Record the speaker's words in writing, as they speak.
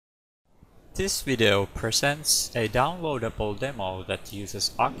This video presents a downloadable demo that uses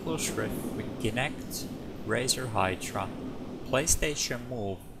Oculus Rift with Kinect, Razer Hydra, PlayStation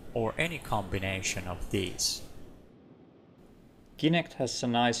Move, or any combination of these. Kinect has a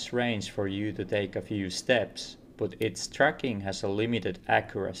nice range for you to take a few steps, but its tracking has a limited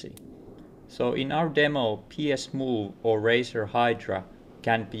accuracy. So in our demo, PS Move or Razer Hydra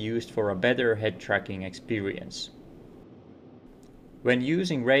can be used for a better head tracking experience. When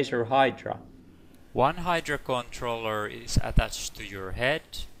using Razer Hydra, one Hydra controller is attached to your head,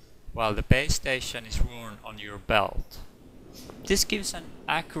 while the base station is worn on your belt. This gives an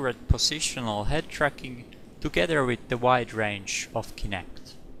accurate positional head tracking together with the wide range of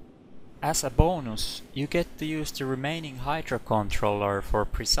Kinect. As a bonus, you get to use the remaining Hydra controller for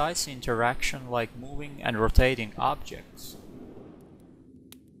precise interaction like moving and rotating objects.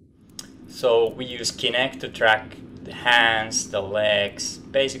 So we use Kinect to track the hands, the legs,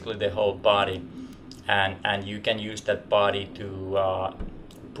 basically the whole body, and you can use that body to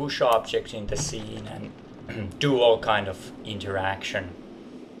push objects in the scene and do all kind of interaction.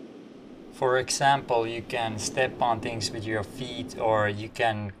 For example, you can step on things with your feet, or you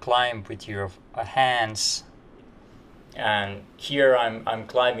can climb with your hands. And here I'm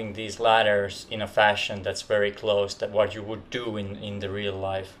climbing these ladders in a fashion that's very close to what you would do in the real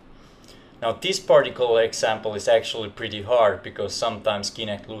life. Now this particular example is actually pretty hard because sometimes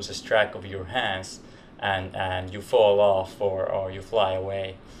Kinect loses track of your hands and you fall off or you fly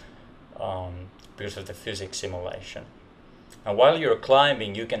away because of the physics simulation. Now while you're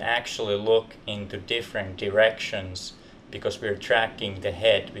climbing, you can actually look into different directions because we're tracking the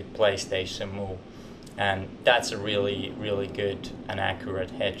head with PlayStation Move, and that's a really good and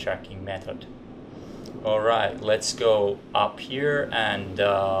accurate head tracking method. Alright, let's go up here and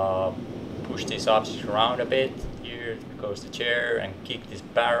push this object around a bit. Here goes the chair, and kick this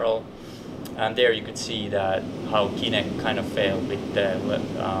barrel, and there you could see that how Kinect kind of failed with the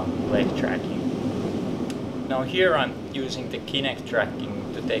leg tracking. Now here I'm using the Kinect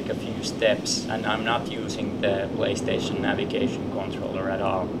tracking to take a few steps, and I'm not using the PlayStation navigation controller at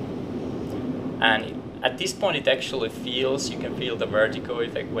all. And at this point it actually feels, you can feel the vertigo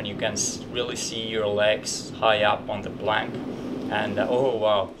effect when you can really see your legs high up on the plank, and oh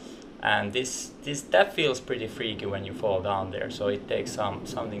wow. And that feels pretty freaky when you fall down there, so it takes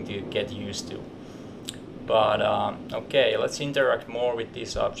something to get used to. But okay, let's interact more with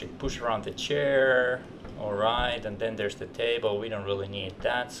this object. Push around the chair, alright, and then there's the table. We don't really need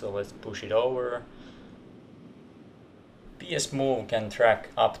that, so let's push it over. PS Move can track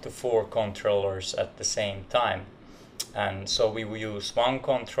up to 4 controllers at the same time, and so we will use one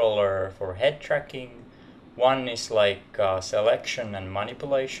controller for head tracking. One is like selection and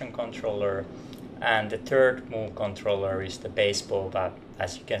manipulation controller, and the third move controller is the baseball bat,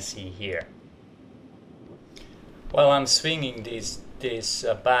 as you can see here. While I'm swinging this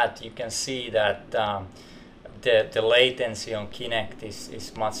bat, you can see that the latency on Kinect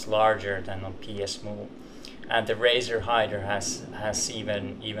is much larger than on PS Move, and the Razer Hydra has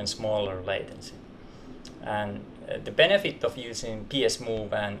even smaller latency. And the benefit of using PS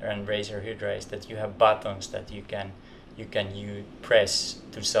Move and Razer Hydra is that you have buttons that you can press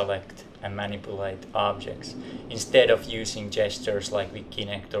to select and manipulate objects, instead of using gestures like with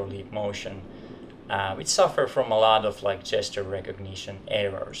Kinect or Leap Motion, which suffer from a lot of like gesture recognition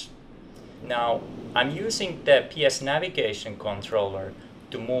errors. Now I'm using the PS navigation controller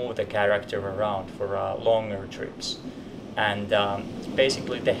to move the character around for longer trips. And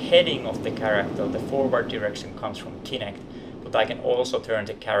basically the heading of the character, the forward direction, comes from Kinect, but I can also turn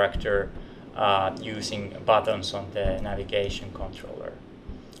the character using buttons on the navigation controller.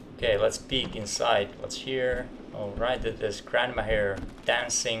 Okay, let's peek inside what's here. Alright, there's grandma here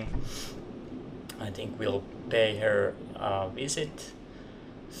dancing. I think we'll pay her a visit.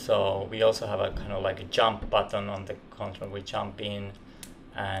 So we also have a kind of like a jump button on the controller. We jump in,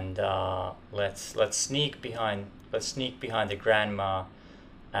 and let's sneak behind the grandma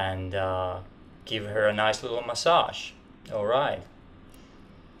and give her a nice little massage. All right,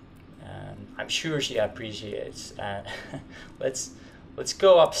 and I'm sure she appreciates. And let's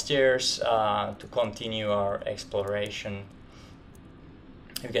go upstairs to continue our exploration.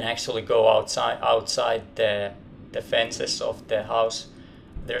 You can actually go outside the fences of the house.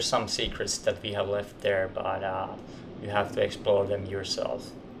 There's some secrets that we have left there, but you have to explore them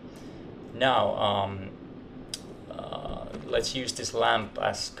yourself. Now let's use this lamp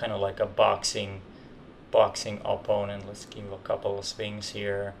as kind of like a boxing opponent. Let's give a couple of swings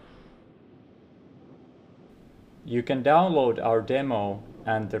here. You can download our demo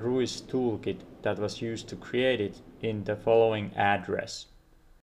and the Ruiz toolkit that was used to create it in the following address.